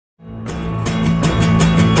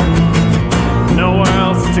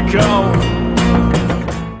go.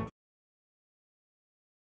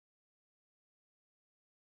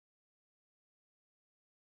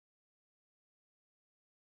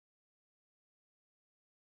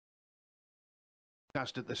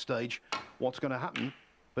 At this stage what's going to happen,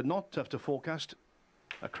 but not have to forecast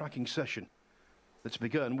a cracking session. Let's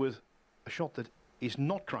begin with a shot that is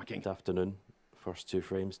not cracking. Good afternoon. First 2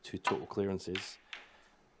 frames, 2 total clearances.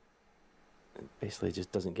 It basically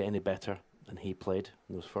just doesn't get any better than he played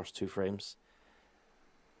in those first 2 frames.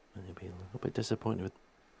 And he'll be a little bit disappointed with...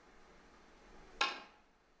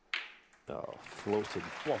 Oh, floated.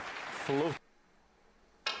 One. Floated.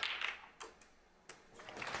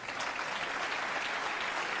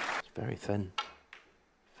 Very thin.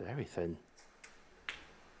 Very thin.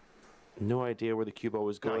 No idea where the cue ball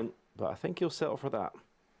was going, but I think he'll settle for that.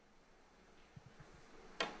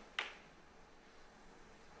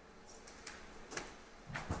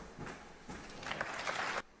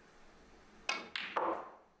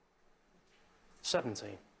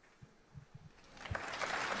 $17.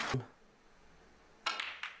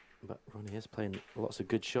 But Ronnie is playing lots of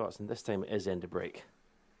good shots, and this time it is end of break.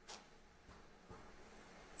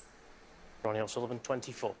 Ronnie O'Sullivan,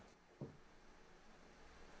 24.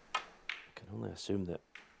 I can only assume that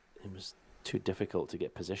it was too difficult to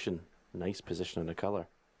get position, nice position on the colour.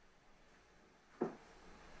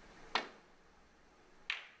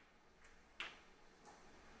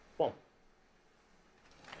 One.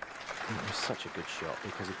 And it was such a good shot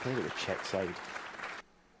because he played it with check side.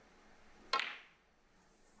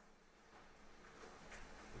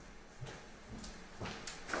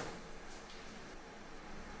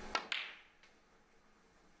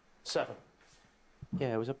 $7.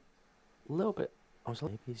 Yeah, it was a little bit.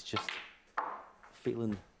 Maybe he's just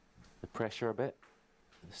feeling the pressure a bit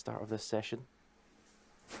at the start of this session.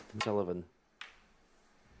 Sullivan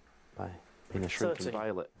by being a shrinking 30.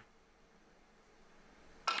 violet.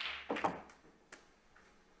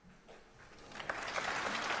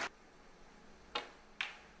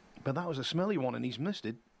 But that was a smelly one and he's missed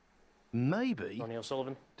it. Maybe Ronnie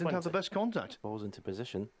O'Sullivan, didn't have the best contact. Balls into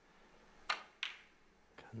position.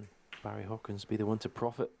 Can Barry Hawkins be the one to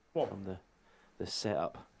profit from the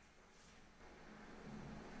setup?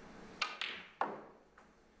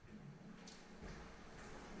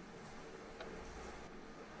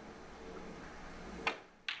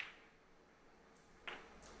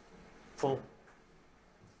 Full.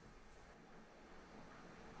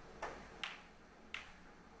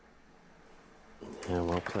 Yeah,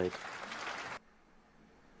 well played.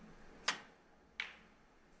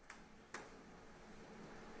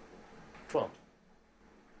 $12.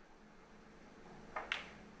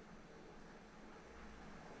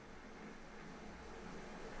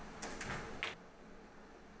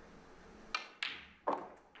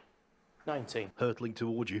 $19. Hurtling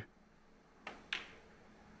towards you.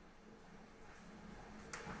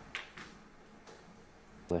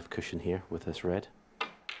 Left cushion here with this red.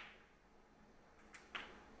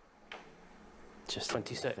 Just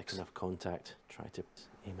 26. thick enough contact. Try to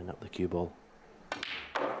aiming up the cue ball.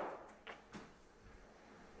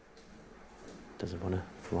 Doesn't want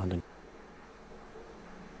to land in.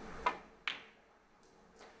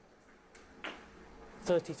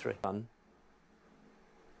 $33. Done.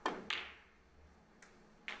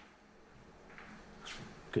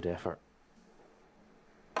 Good effort.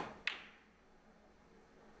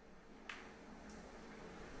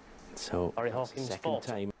 So Barry Hawkins, second 40.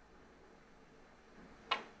 time.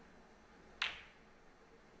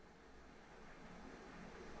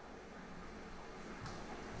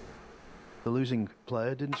 The losing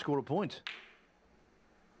player didn't score a point.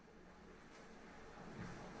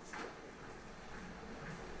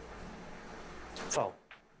 Foul.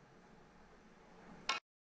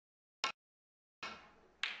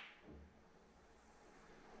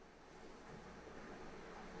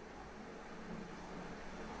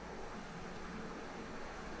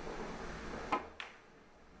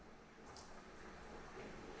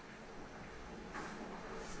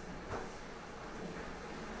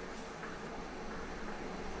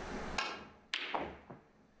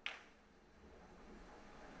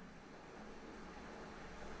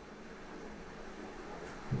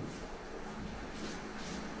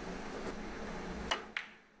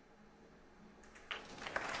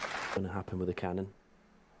 Going to happen with the cannon.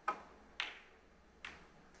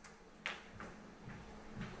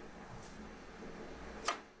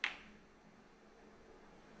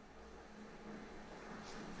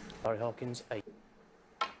 Barry Hawkins, 8.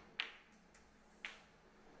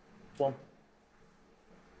 1.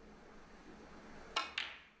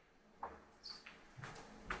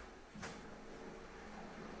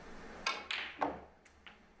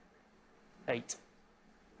 8.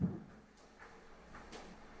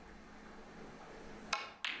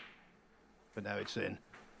 But now it's in.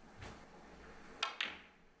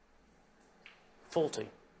 40.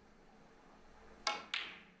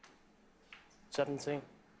 17.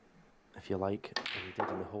 If you like, as he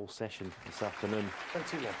did in the whole session this afternoon.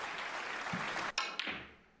 21.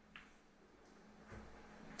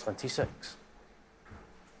 26.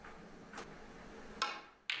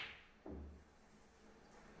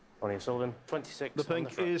 Ronnie O'Sullivan, 26. The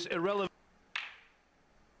pink is irrelevant.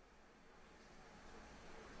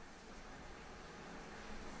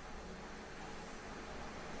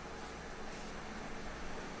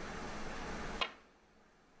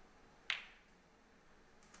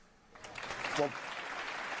 One.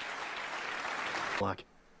 Black.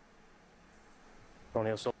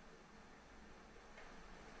 Ronnie O'Sullivan.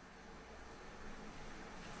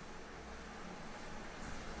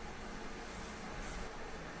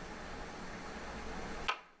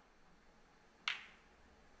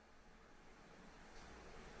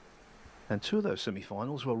 And two of those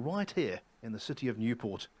semi-finals were right here in the city of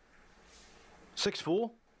Newport. 6-4,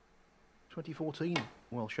 2014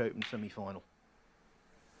 Welsh Open semi-final.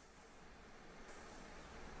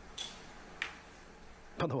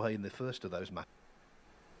 By the way, in the first of those matches,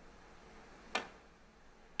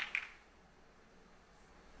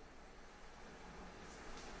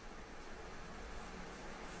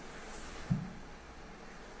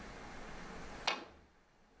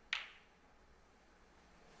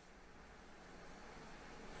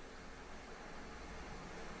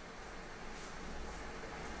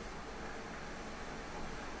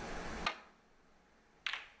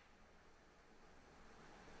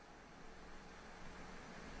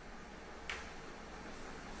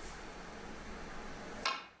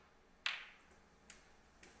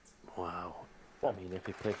 Wow. I mean, if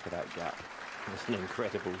he played for that gap, it's an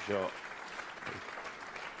incredible shot.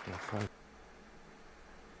 Yeah, fine.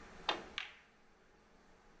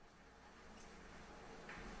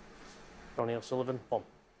 Ronnie O'Sullivan, 1.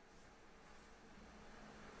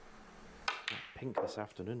 Pink this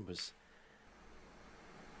afternoon was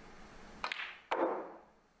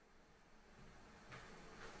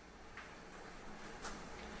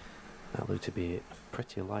that looked to be a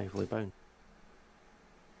pretty lively bounce.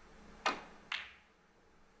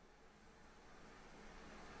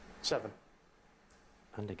 Seven.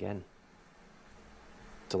 And again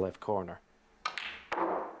to left corner,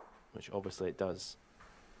 which obviously it does,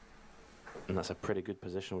 and that's a pretty good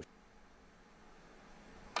position.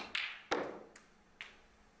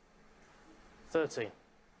 13.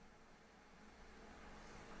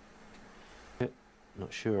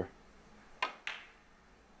 Not sure.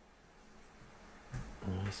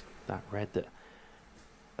 It's that red that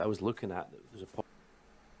I was looking at. There's a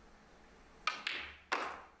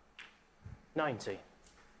 90.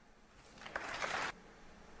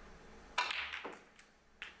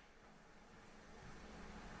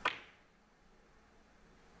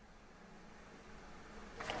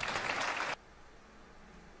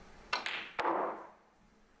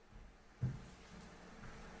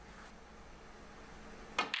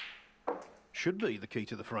 should be the key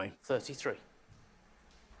to the frame. 33.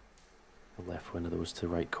 the left one of those to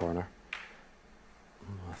right corner.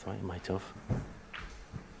 I thought he might have.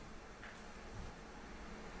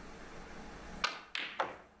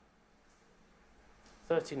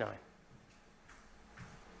 $39.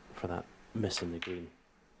 For that miss in the green.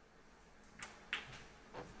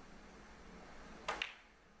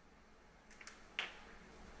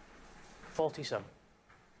 $47.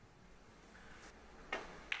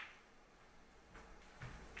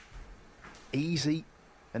 Easy.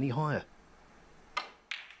 Any higher?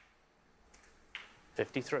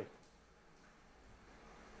 53.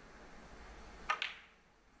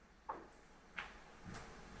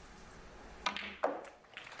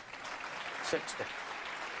 $60.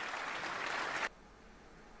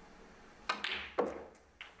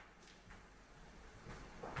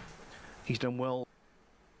 He's done well.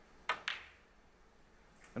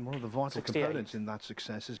 And one of the vital 68. components in that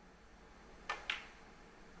success is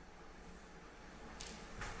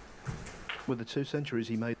with the 2 centuries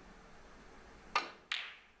he made.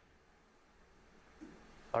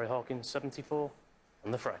 Barry Hawkins, 74,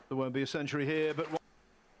 on the frame. There won't be a century here, but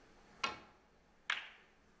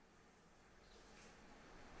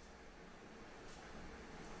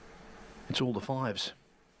it's all the fives.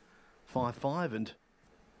 5-5 and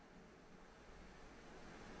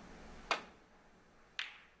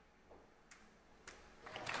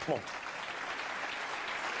Come on.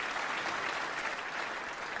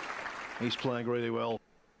 he's playing really well.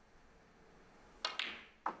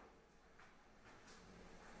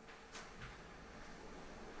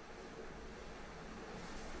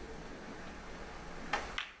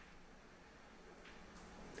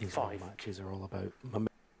 these 5. matches are all about momentum.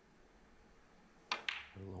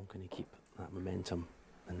 How long can he keep that momentum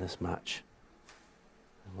in this match?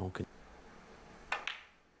 How long can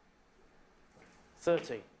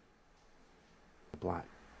 30. Black?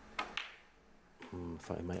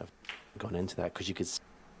 Thought he might have gone into that because you could.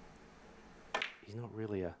 He's not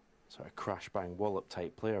really a sort of crash bang wallop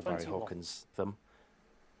type player, Barry 21. Hawkins. Them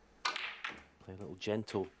play little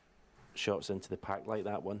gentle shots into the pack like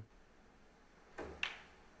that one.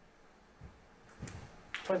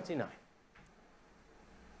 29.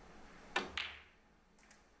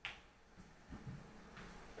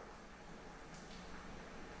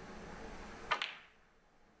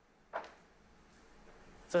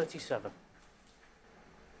 $37.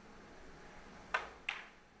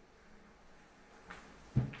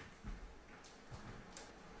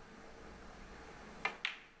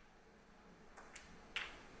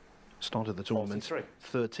 Started the tournament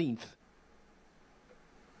 43. 13th.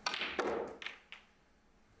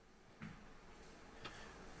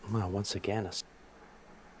 Well, once again,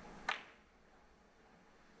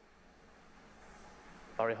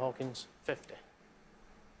 Barry Hawkins, 50.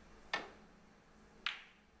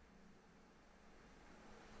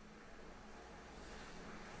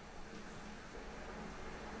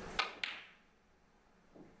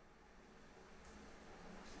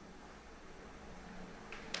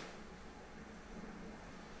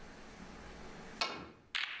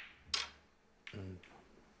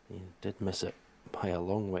 he did miss it by a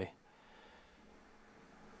long way.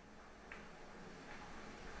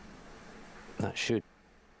 That should.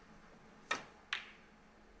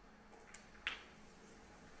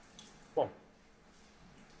 One.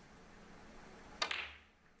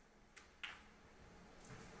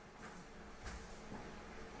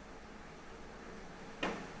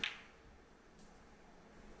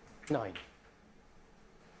 Nine.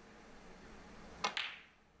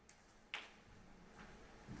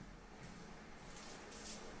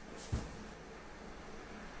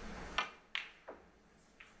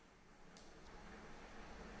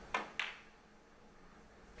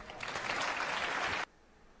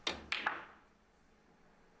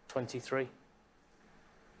 $23.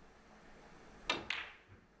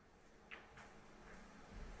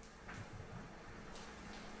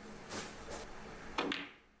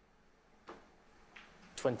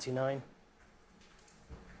 $29.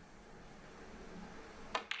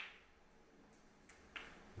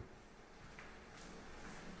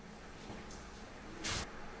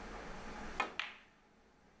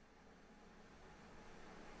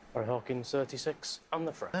 Barry Hawkins, 36 on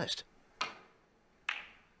the front. Best.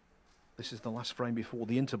 This is the last frame before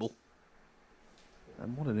the interval.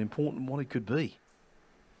 And what an important one it could be.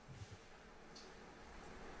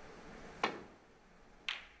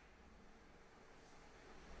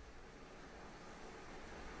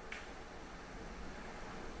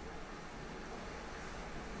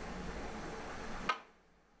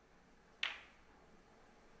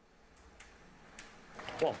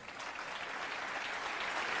 One.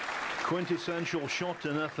 Quintessential shot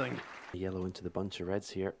to nothing. Yellow into the bunch of reds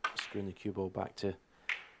here, screwing the cue ball back to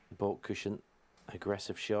the baulk cushion.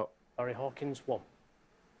 Aggressive shot. Barry Hawkins, 1.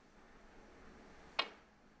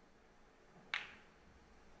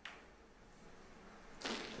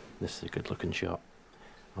 This is a good looking shot,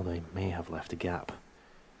 although he may have left a gap.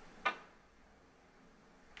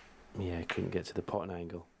 Yeah, couldn't get to the potting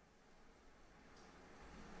angle.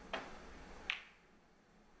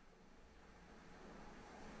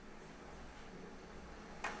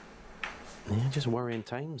 Yeah, just worrying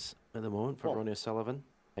times at the moment for Ronnie O'Sullivan.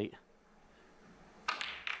 Right.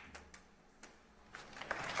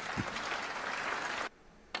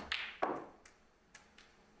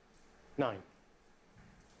 Nine.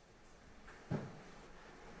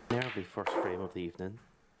 Nervy first frame of the evening.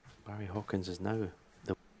 Barry Hawkins is now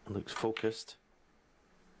looks focused.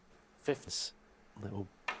 Fifth. Little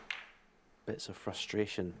bits of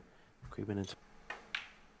frustration creeping into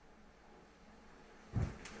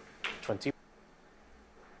 20.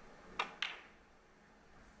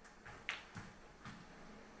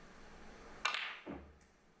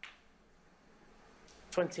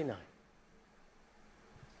 $29.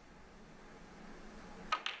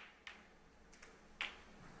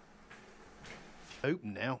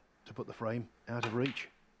 Open now to put the frame out of reach.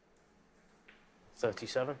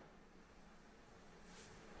 37.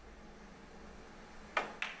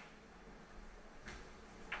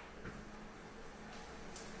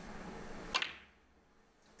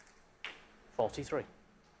 $43.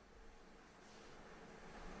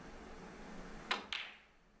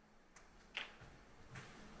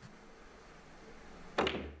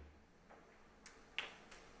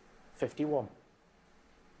 $51.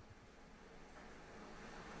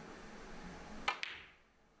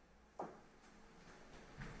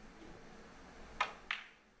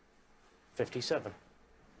 57.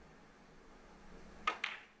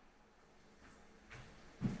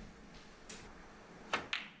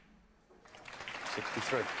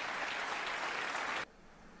 63.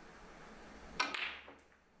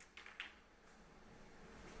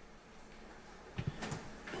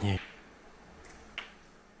 Yeah.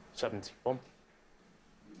 71.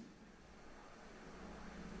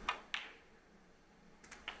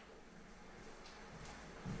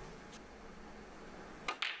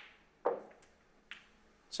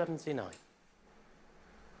 79.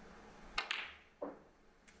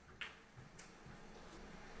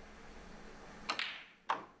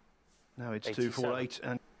 Now it's 87. 2-4-8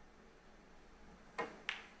 and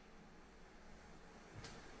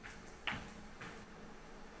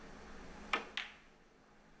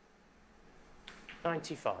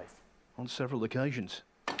 95. on several occasions.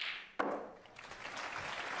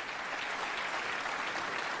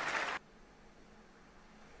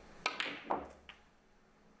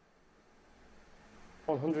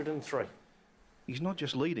 $103. He's not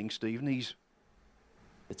just leading, Stephen, he's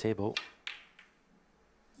The table.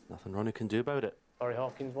 Nothing Ronnie can do about it. Barry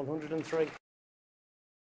Hawkins, 103.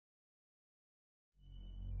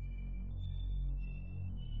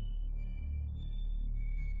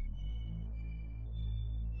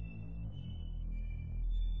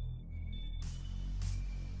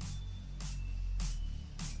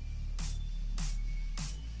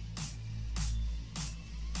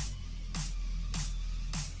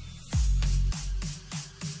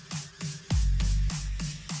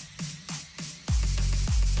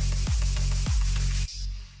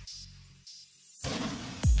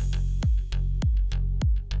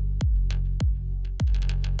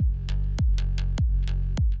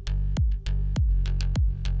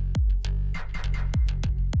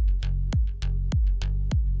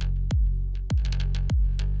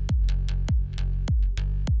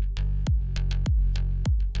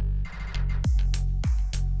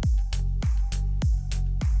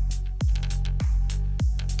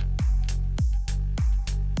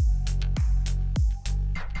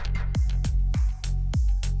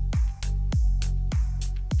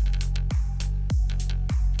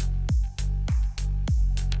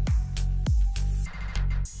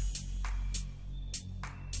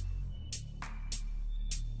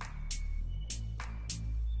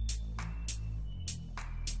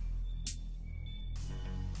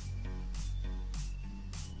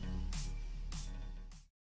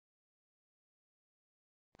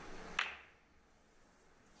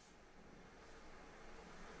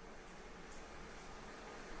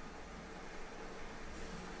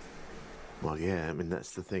 Well, yeah, I mean,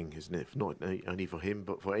 that's the thing, isn't it? Not only for him,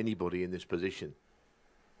 but for anybody in this position.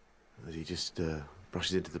 As he just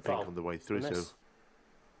brushes into the pink Foul. on the way through. Miss.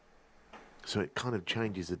 So it kind of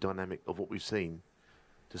changes the dynamic of what we've seen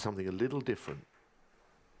to something a little different.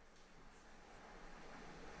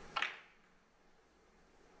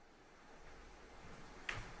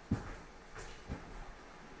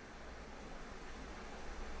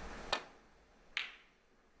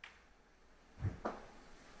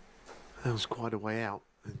 That was quite a way out.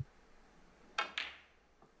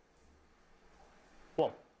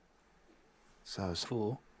 One. So it's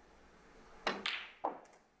 4.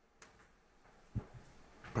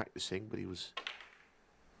 practicing, but he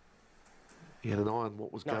had an eye on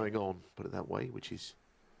what was No. going on, put it that way, which is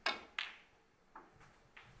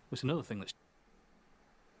It's another thing that's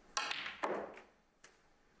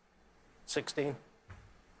 16.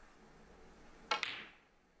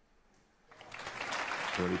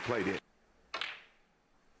 well, he played it.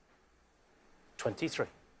 23.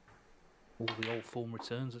 all the old form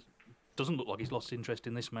returns. It doesn't look like he's lost interest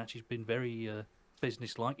in this match. He's been very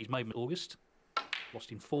business-like. He's made August.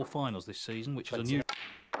 Lost in 4 finals this season, which is a new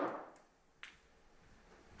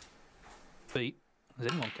feat, as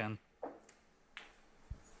anyone can.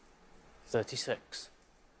 36.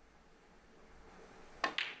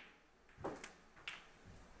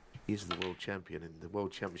 He's the world champion, and the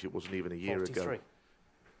world championship wasn't even a year 43. ago.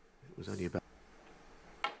 It was only about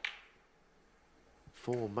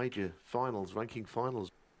 4 major finals, ranking finals.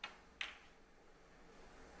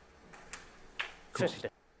 50.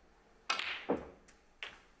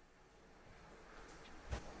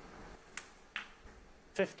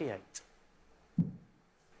 58.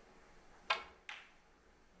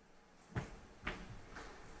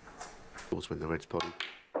 Of course, when the Reds potty.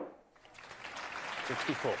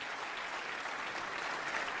 64.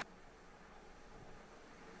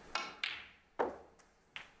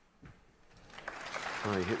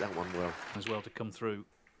 Oh, he hit that one well. As well to come through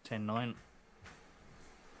 10-9.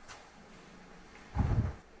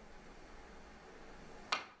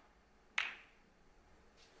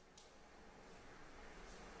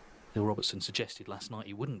 Phil Robertson suggested last night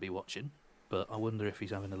he wouldn't be watching, but I wonder if he's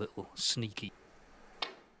having a little sneaky.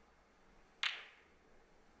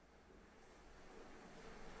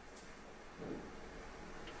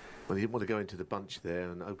 Well, he didn't want to go into the bunch there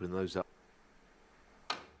and open those up.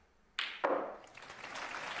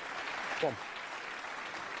 1.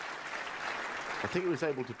 I think he was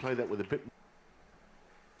able to play that with a bit.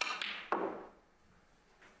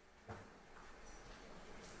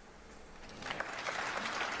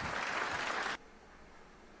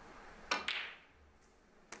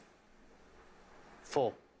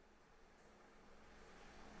 Four.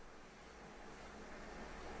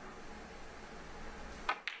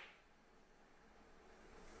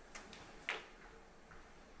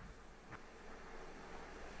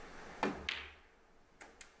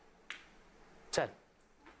 Ten.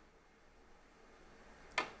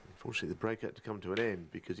 Unfortunately, the break had to come to an end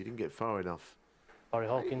because he didn't get far enough. Barry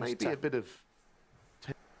Hawkins, Maybe 10. a bit of.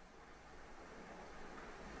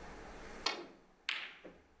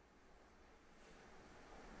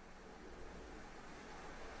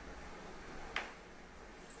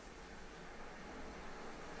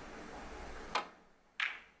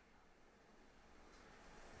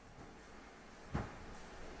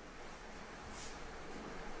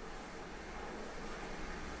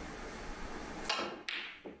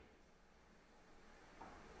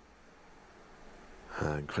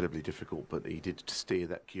 Incredibly difficult, but he did steer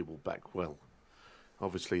that cue ball back well.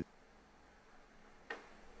 Obviously,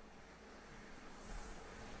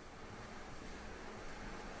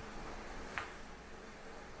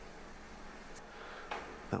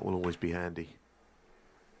 that will always be handy.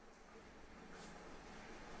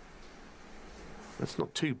 That's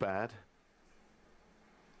not too bad.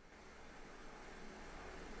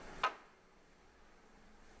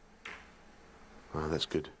 Oh, that's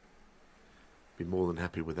good. Be more than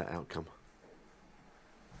happy with that outcome.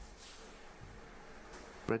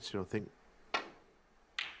 Redster, I think.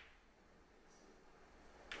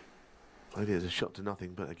 Maybe there's a shot to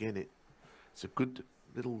nothing, but again, it's a good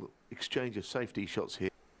little exchange of safety shots here.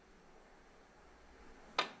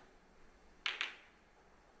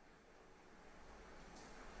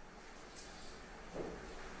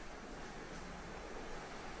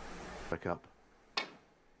 Back up.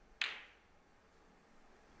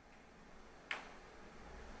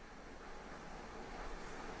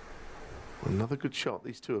 Another good shot.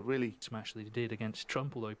 These two are really... Smash that he did against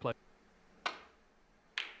Trump, although he played...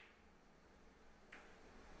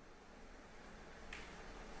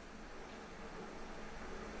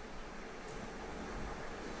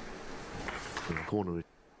 in the corner.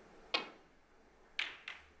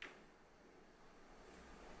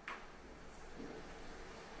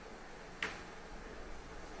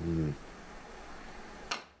 Mm.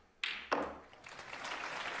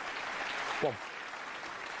 1.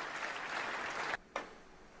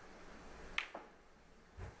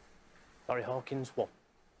 Barry Hawkins, 1.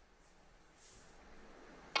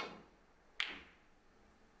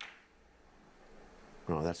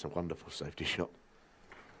 Oh, that's a wonderful safety shot.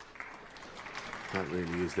 That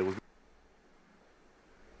really is. There was...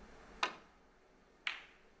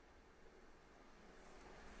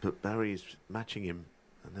 But Barry is matching him,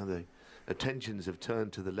 and now the attentions have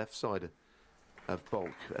turned to the left side of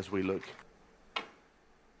Bulk as we look.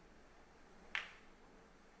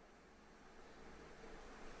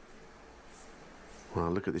 Well,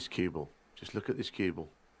 look at this cue ball. Just look at this cue ball.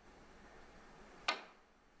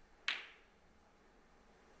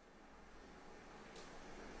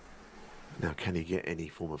 Now, can he get any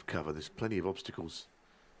form of cover? There's plenty of obstacles,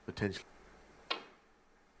 potentially.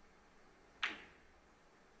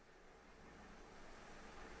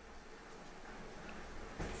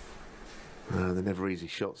 They're never easy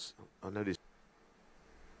shots. I noticed.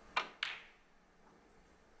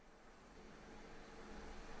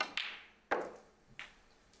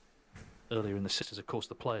 Earlier in the Sisters, of course,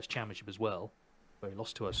 the Players' Championship as well, where he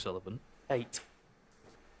lost to O'Sullivan. 8.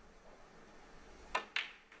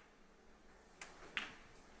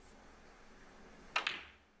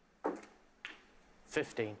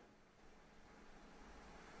 $15.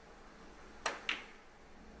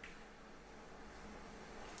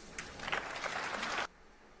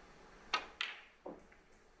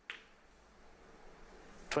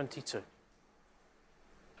 $22.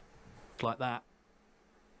 Like that,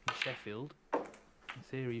 in Sheffield, in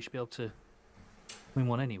theory, you should be able to win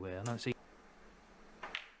one anywhere. I don't see.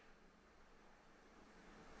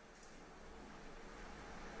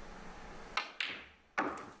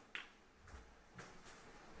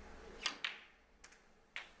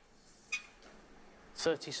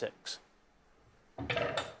 $36.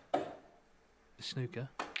 The snooker.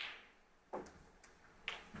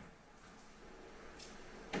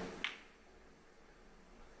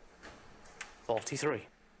 43.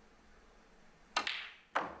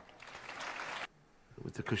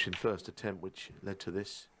 With the cushion first attempt, which led to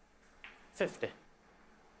this. 50.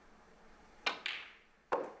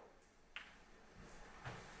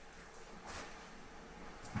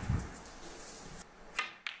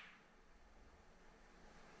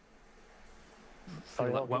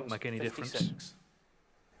 Feel that won't make any difference. 56.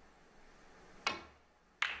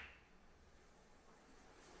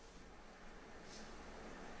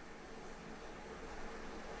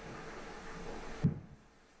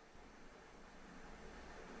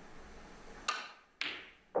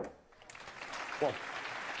 One.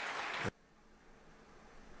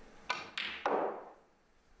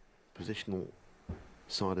 Positional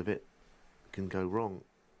side of it can go wrong.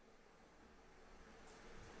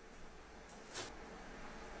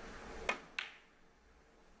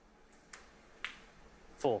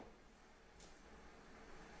 Four.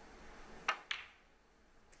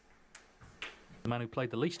 The man who played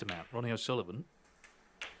the least amount, Ronnie O'Sullivan,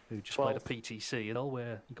 who just 12. played a PTC, you know,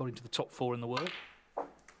 where he got into the top 4 in the world.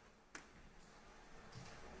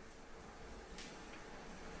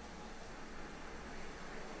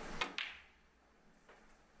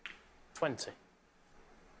 $20.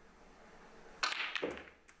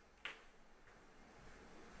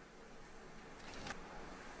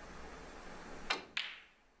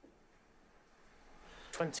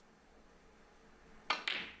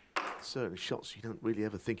 Certain shots you don't really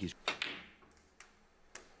ever think he's...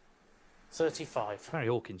 35. Barry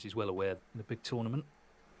Hawkins is well aware in a big tournament.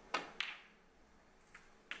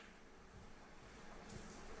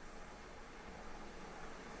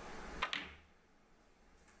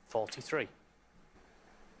 $43.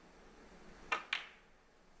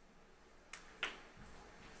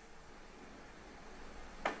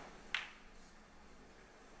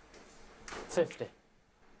 $50.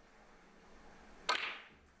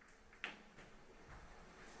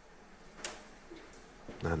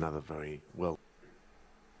 Another very well...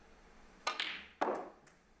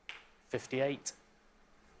 58.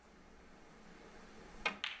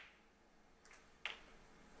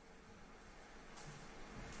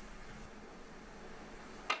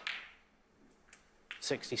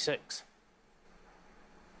 $66.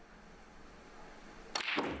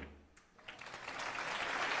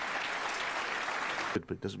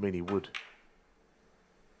 But it doesn't mean he would.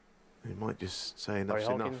 He might just say enough's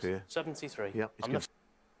Barry enough Hawkins, here. 73. Yep, he's I'm gonna...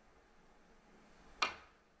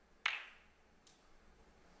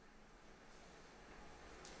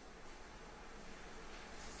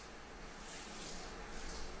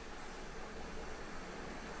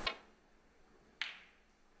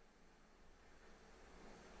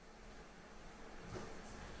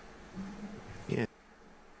 Yeah.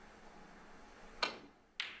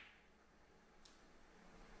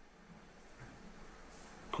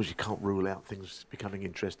 Of course, you can't rule out things becoming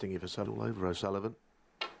interesting if it's all over O'Sullivan.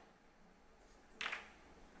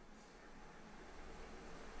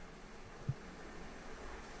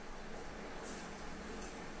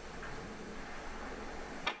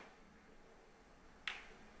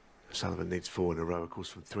 O'Sullivan needs 4 in a row. Of course,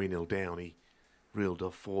 from 3-0 down, he reeled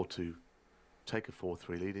off 4 to take a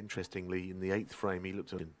 4-3 lead. Interestingly, in the 8th frame, he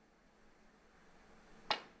looked at him.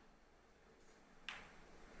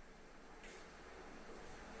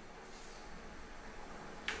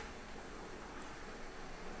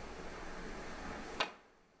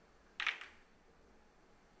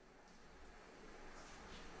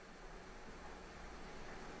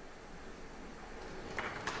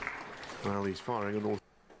 Well, he's firing on all.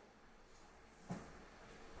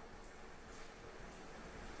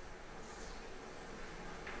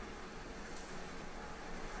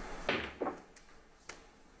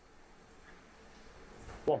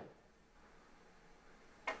 One.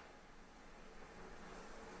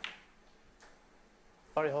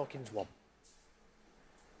 Barry Hawkins, 1.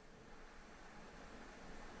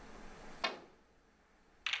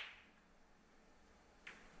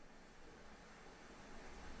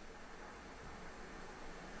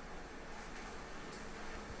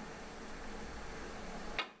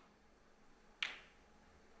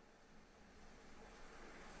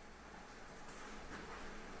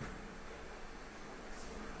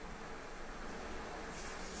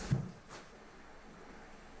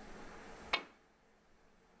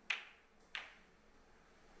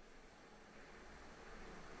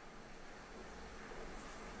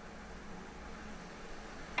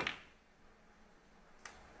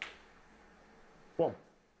 One.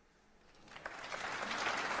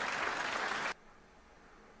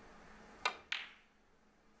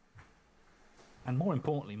 And more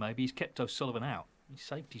importantly, maybe he's kept O'Sullivan out. His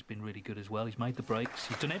safety's been really good as well. He's made the breaks.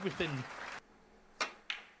 He's done everything.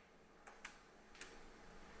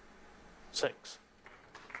 6.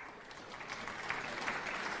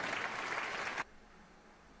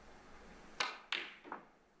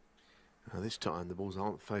 This time the balls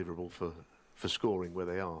aren't favourable for scoring where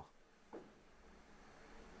they are.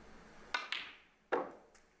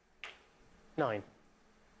 9.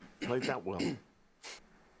 Played that well.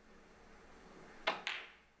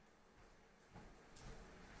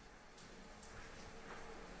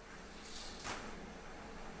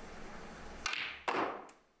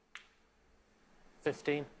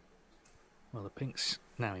 15. Well, the pink's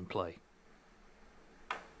now in play.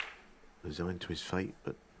 Resigned to his fate,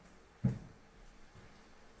 but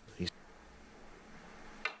he's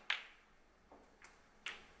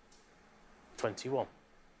 21.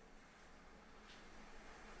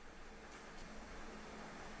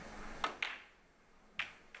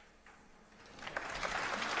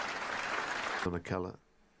 on a colour.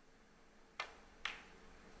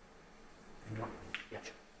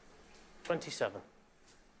 Yes. 27.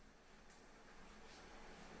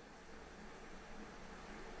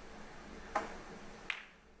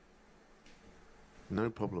 No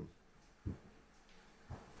problem.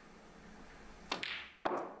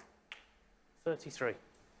 33.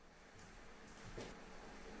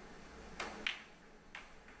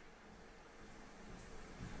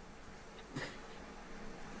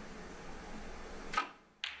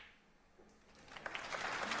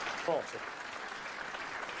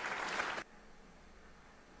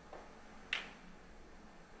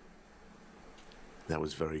 That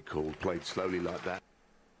was very cool. Played slowly like that.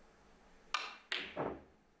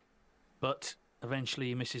 But eventually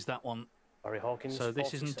he misses that one. Barry Hawkins. So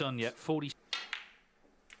this 46. isn't done yet. 40.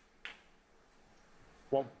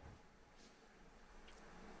 1.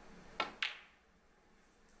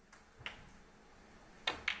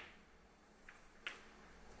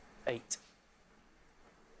 Eight.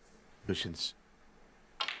 Cushions.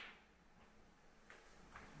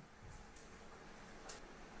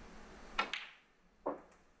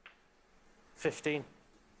 15.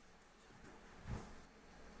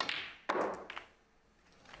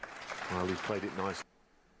 Well, he's played it nice.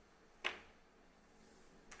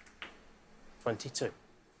 22.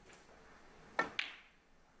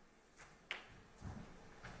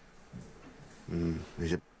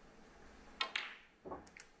 He's a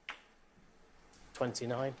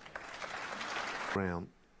 29. round.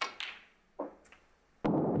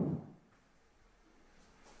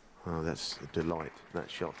 Oh, that's a delight, that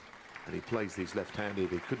shot. And he plays these left-handed.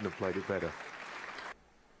 He couldn't have played it better.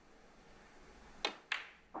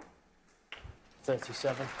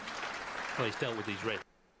 37. Well, he's dealt with these red.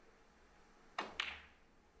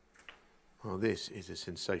 Oh, this is a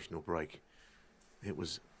sensational break. It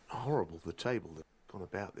was horrible, the table that gone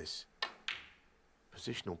about this.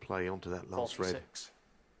 Positional play onto that last 46.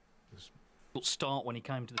 Good start when he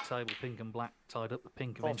came to the table. Pink and black tied up the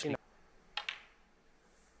pink eventually. 49.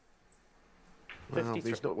 Well,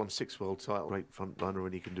 53. he's not won 6 world title. Great front runner,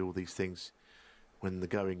 and he can do all these things when the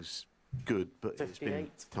going's good. But it's been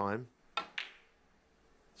 58. time.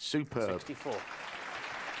 Superb. 64.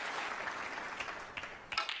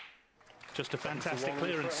 Just a fantastic 71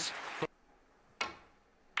 clearance.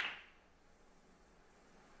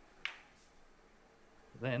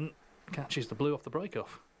 Then catches the blue off the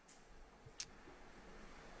break-off.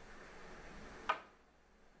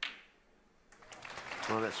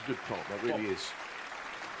 Well, that's a good pot. That really is.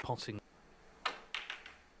 Potting.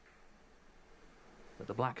 But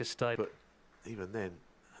the black has stayed. But even then,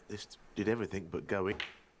 this did everything but go in.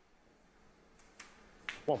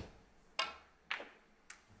 1.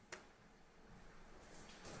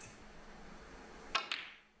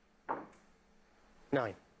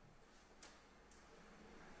 Nine.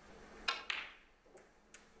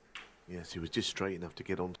 Yes, he was just straight enough to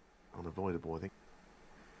get on unavoidable, I think.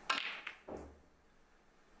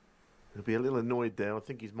 He'll be a little annoyed there. I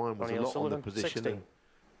think his mind was Ronnie a lot on the O'Sullivan, position. 16.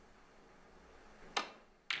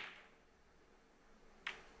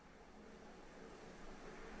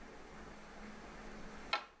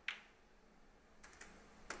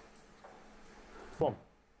 One.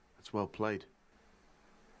 That's well played.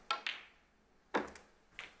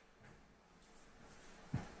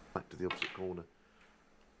 Back to the opposite corner.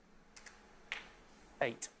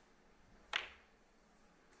 8.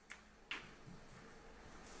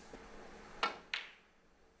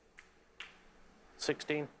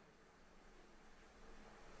 Sixteen.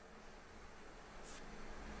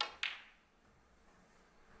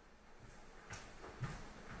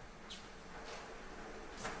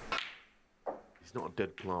 It's not a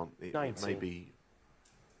dead plant. It may 19. be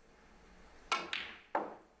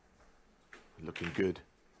looking good.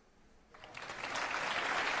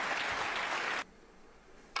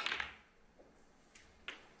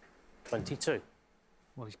 22.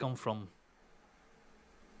 Well, he's gone from...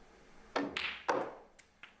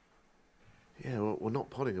 Yeah, well, we're not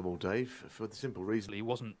potting them all, Dave, for the simple reason. He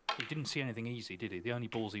didn't see anything easy, did he? The only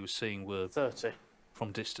balls he was seeing were 30.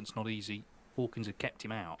 from distance, not easy. Hawkins had kept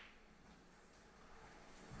him out.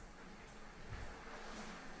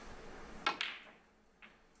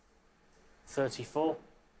 $34.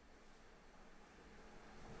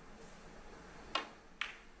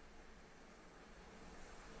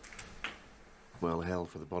 Well held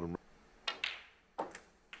for the bottom.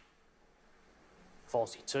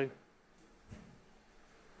 42.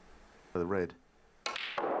 For the red.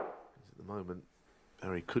 At the moment,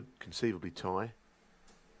 Barry could conceivably tie.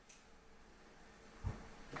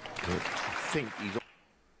 But I think he's on.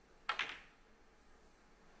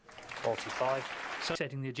 45. So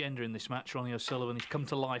setting the agenda in this match, Ronnie O'Sullivan. He's come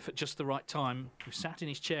to life at just the right time. He sat in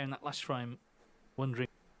his chair in that last frame, wondering.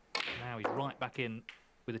 Now he's right back in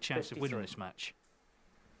with a chance 53. of winning this match.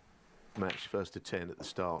 Match first to 10 at the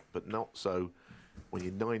start, but not so when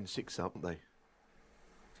you're 9-6 up, aren't they?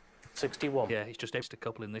 61. Yeah, he's just edged a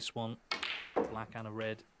couple in this one. Black and a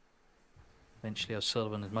red. Eventually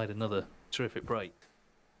O'Sullivan has made another terrific break.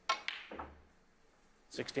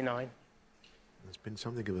 69. There's been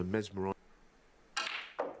something of a mesmerising.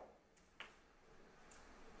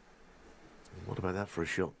 What about that for a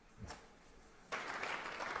shot?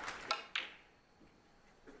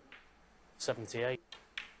 78.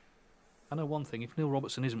 I know one thing, if Neil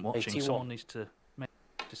Robertson isn't watching, 81. someone needs to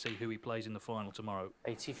see who he plays in the final tomorrow.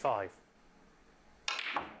 85.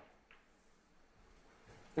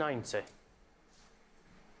 90.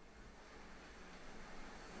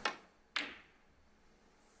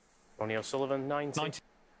 Ronnie O'Sullivan, 90. 90.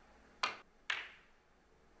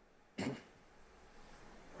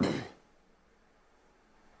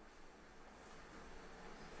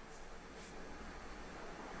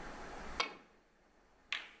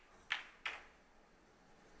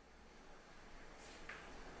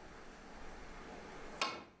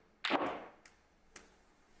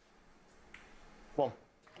 One.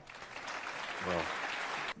 Well,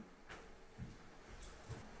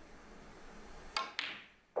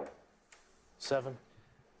 Seven.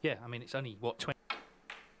 Yeah, I mean, it's only, what, 20...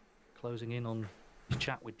 Closing in on his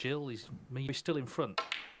chat with Jill. He's still in front.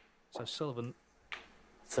 So Sullivan...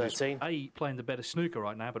 13. Playing the better snooker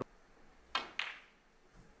right now, but...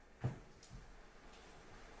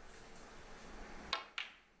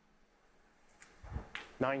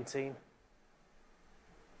 19.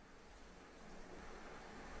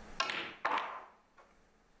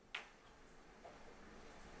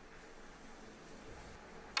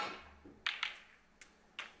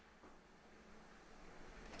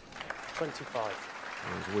 25.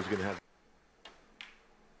 he's always going to have.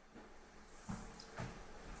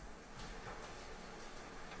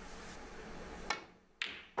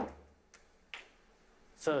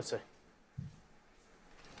 30.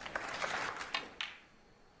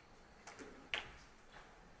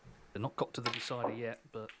 They've not got to the decider yet,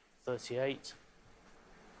 but... 38.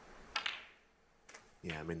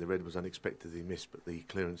 Yeah, I mean, the red was unexpectedly missed, but the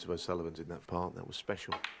clearance of O'Sullivan's in that part, that was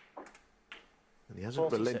special. And he hasn't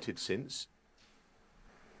 46. relented since.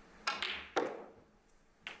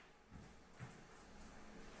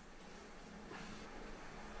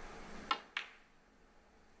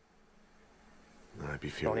 No, I'd be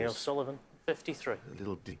Ronnie furious. O'Sullivan, 53. A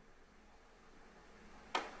little deep.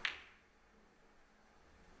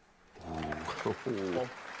 One.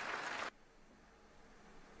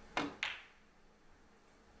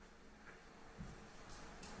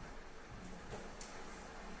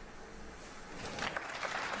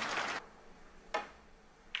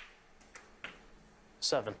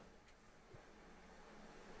 Seven.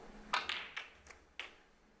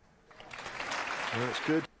 That's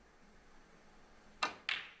good.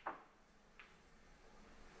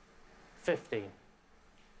 15.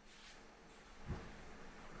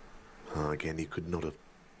 Again, he could not have.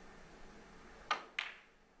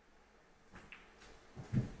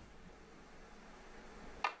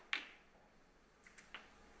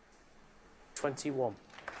 21.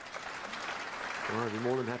 I'd be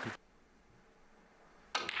more than happy.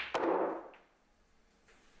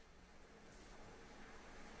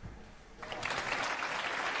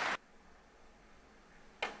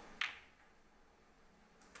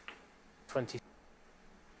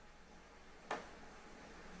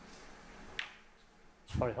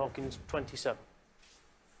 Sorry, Hawkins, 27.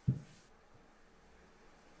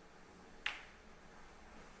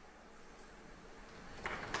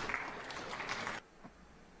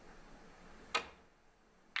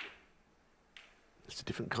 It's a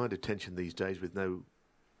different kind of tension these days with no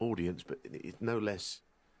audience, but it's no less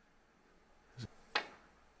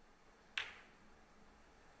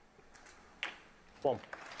 1.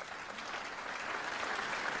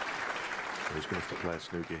 So he's going to have to play a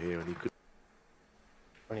snooker here, and he could.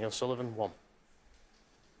 Ronnie O'Sullivan, 1.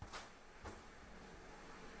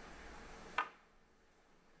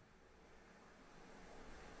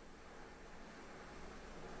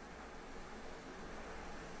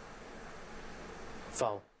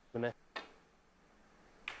 Foul. The miss.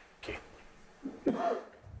 Okay.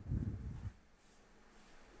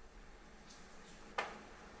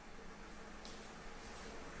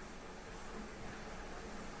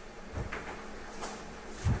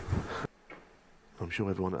 I'm sure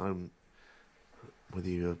everyone at home, whether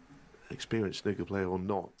you're an experienced snooker player or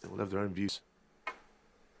not, they will have their own views.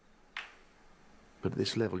 But at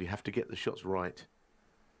this level, you have to get the shots right.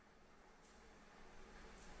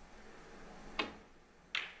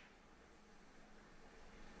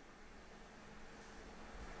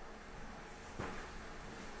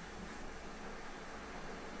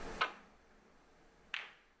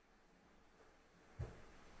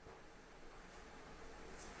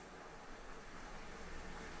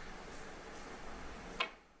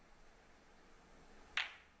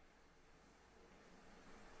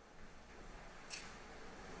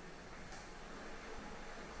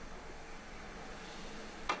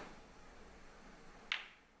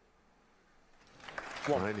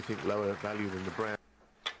 Or anything lower value than the brown.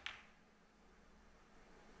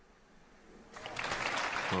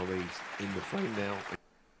 Well, he's in the frame now.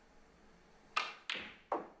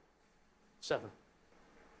 7.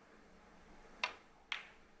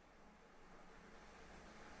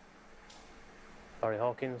 Barry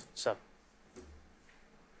Hawkins, 7.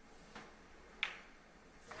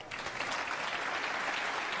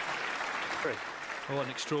 Three. Oh, an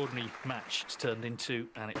extraordinary match it's turned into,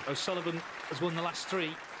 and O'Sullivan has won the last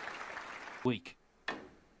 3 week.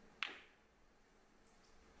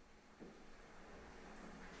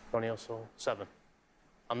 Ronnie O'Sullivan, 7.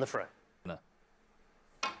 And the fray. No.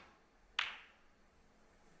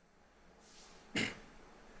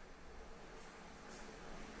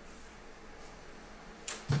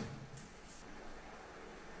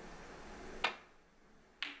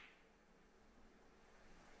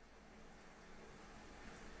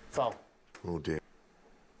 Foul. Oh dear.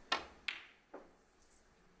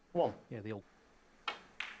 1. Yeah, the old.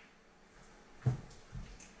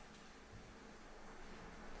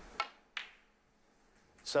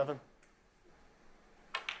 Seven.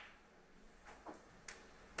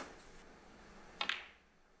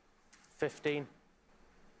 15.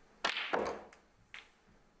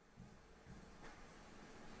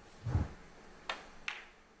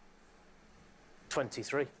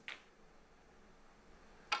 23.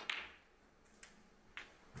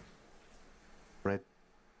 Red.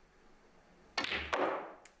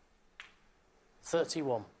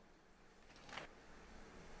 31.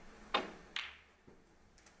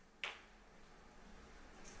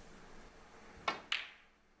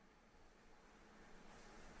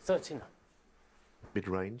 39.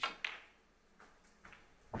 Mid-range.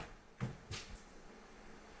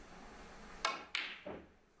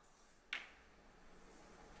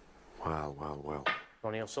 Wow, wow, wow.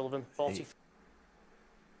 Ronnie O'Sullivan, 40.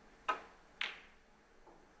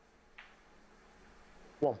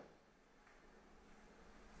 One.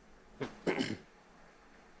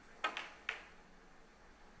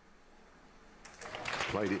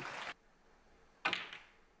 Played it.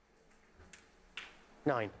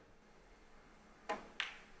 9.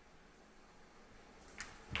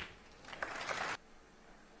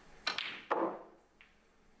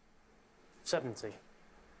 70.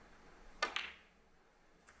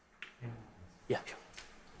 Yeah.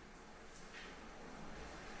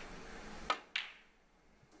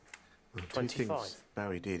 Well, two 25. things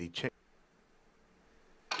Barry did. He checked.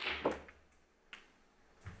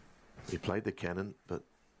 He played the cannon, but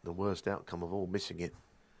the worst outcome of all, missing it.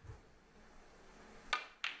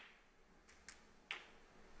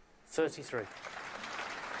 33.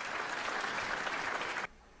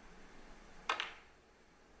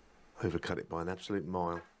 Overcut it by an absolute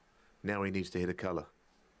mile. Now he needs to hit a colour.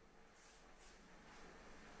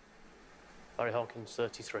 Barry Hawkins,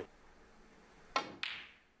 33.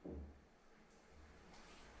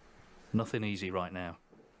 Nothing easy right now.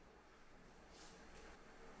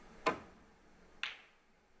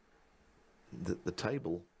 The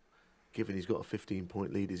table, given he's got a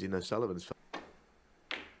 15-point lead, is in O'Sullivan's favour.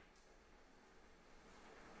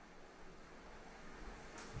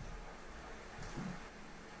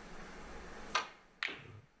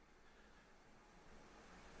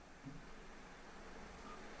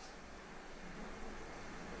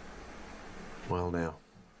 Well now.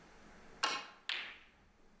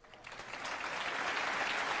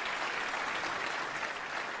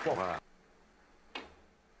 One. Wow.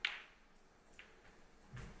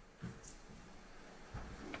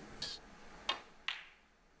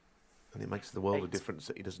 And it makes the world of 8. difference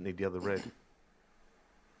that he doesn't need the other red.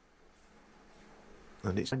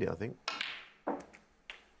 And it's, I think.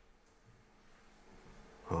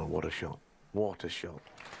 Oh, what a shot. What a shot.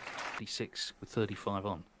 36 with 35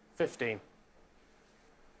 on. 15.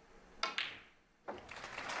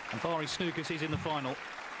 And barring snookers, he's in the final.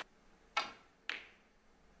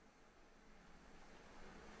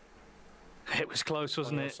 It was close,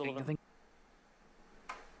 wasn't Ronnie it? O'Sullivan. I think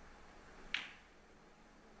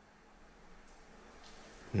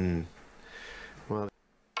Well,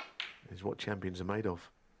 it's what champions are made of.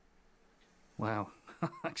 wow. I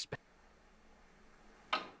expect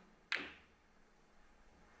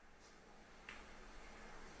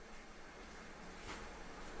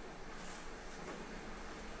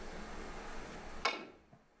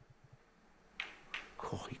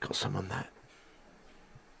Oh, he got some on that.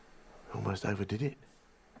 Almost overdid it.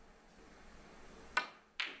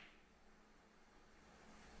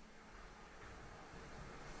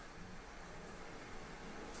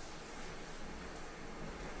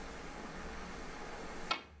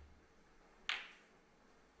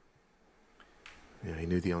 Yeah, he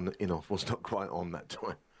knew the in-off was not quite on that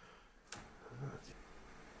time.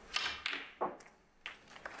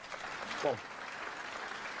 1.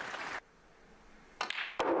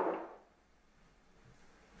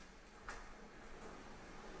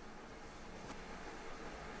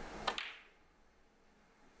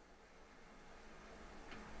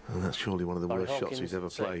 And that's surely one of the Barry worst shots he's Hawkins, ever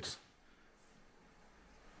played. 6.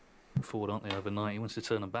 forward, aren't they, overnight? He wants to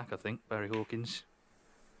turn them back, I think, Barry Hawkins.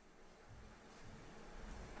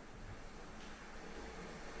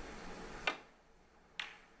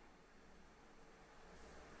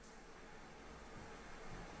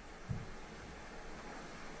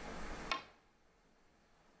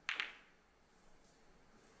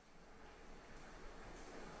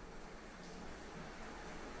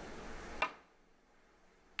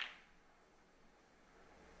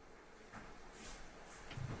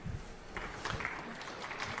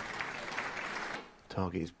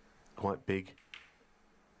 Target is quite big.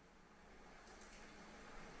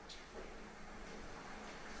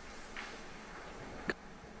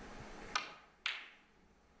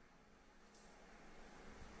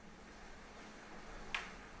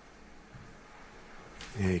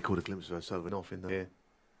 Yeah, he caught a glimpse of O'Sullivan off in there.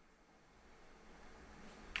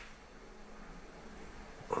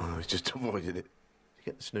 Oh, he's just avoided it to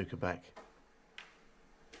get the snooker back.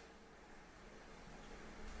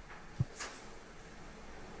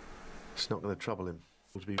 It's not going to trouble him.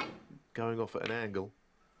 To be going off at an angle.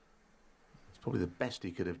 It's probably the best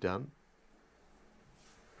he could have done.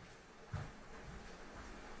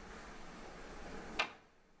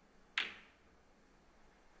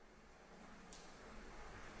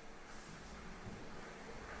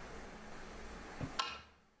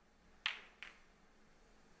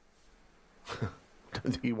 I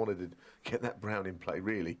don't think he wanted to get that brown in play,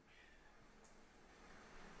 really.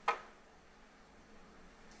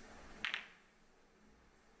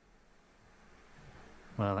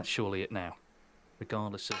 Well, that's surely it now,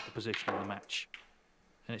 regardless of the position in the match.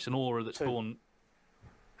 And it's an aura that's 2. born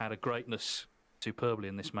out of greatness superbly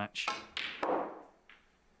in this match.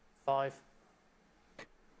 5.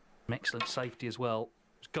 Some excellent safety as well.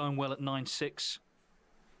 It's going well at 9-6.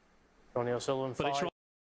 Ronnie O'Sullivan, But it's 5.